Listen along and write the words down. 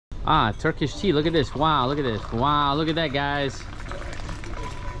Ah, Turkish tea. Look at this. Wow, look at this. Wow, look at that, guys.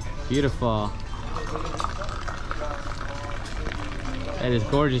 Beautiful. That is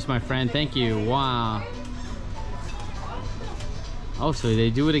gorgeous, my friend. Thank you. Wow. Oh, so they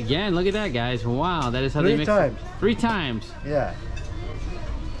do it again. Look at that, guys. Wow, that is how they mix it. 3 times. Yeah.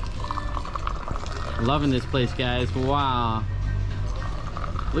 Loving this place, guys. Wow.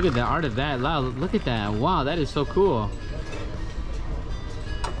 Look at the art of that. Look at that. Wow, that is so cool.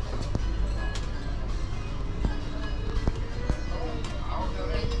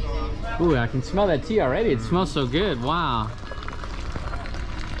 Ooh, I can smell that tea already. It smells so good. Wow.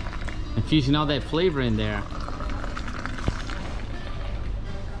 Infusing all that flavor in there.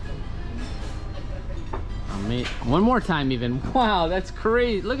 One more time even. Wow, that's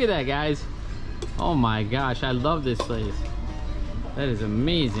crazy. Look at that, guys. Oh my gosh, I love this place. That is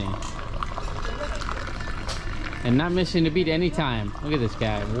amazing. And not missing a beat anytime. Look at this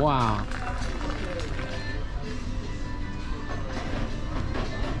guy. Wow.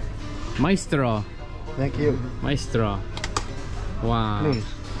 Maestro. Thank you. Maestro. Wow. Please.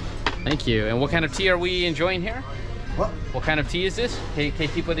 Thank you. And what kind of tea are we enjoying here? What? What kind of tea is this? ¿Qué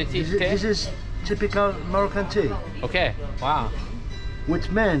tipo de tea? This is typical Moroccan tea. Okay. Wow.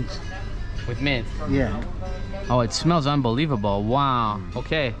 With mint. With mint. Yeah. Oh, it smells unbelievable. Wow.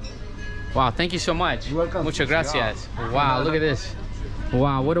 Okay. Wow, thank you so much. You're welcome. Muchas gracias. Wow, look at this.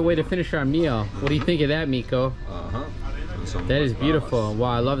 Wow, what a way to finish our meal. What do you think of that, Miko? That is beautiful.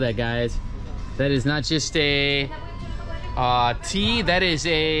 Wow, I love that, guys. That is not just a tea. That is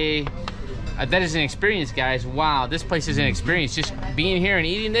an experience, guys. Wow, this place is an experience. Just being here and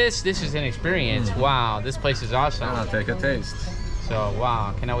eating this is an experience. Wow, this place is awesome. I'll take a taste. So,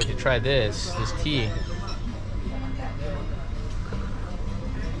 wow, cannot wait to try this tea.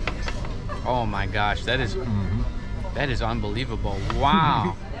 Oh my gosh, that is unbelievable.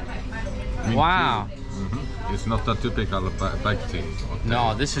 Wow. Wow. It's not a typical black tea. Okay.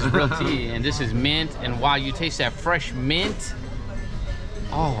 No, this is real tea, and this is mint, and wow, you taste that fresh mint.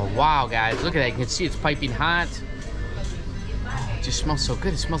 Oh, wow, guys, look at that. You can see it's piping hot. Oh, it just smells so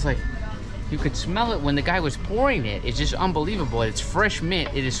good. It smells like you could smell it when the guy was pouring it. It's just unbelievable. It's fresh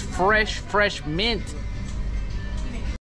mint. It is fresh mint.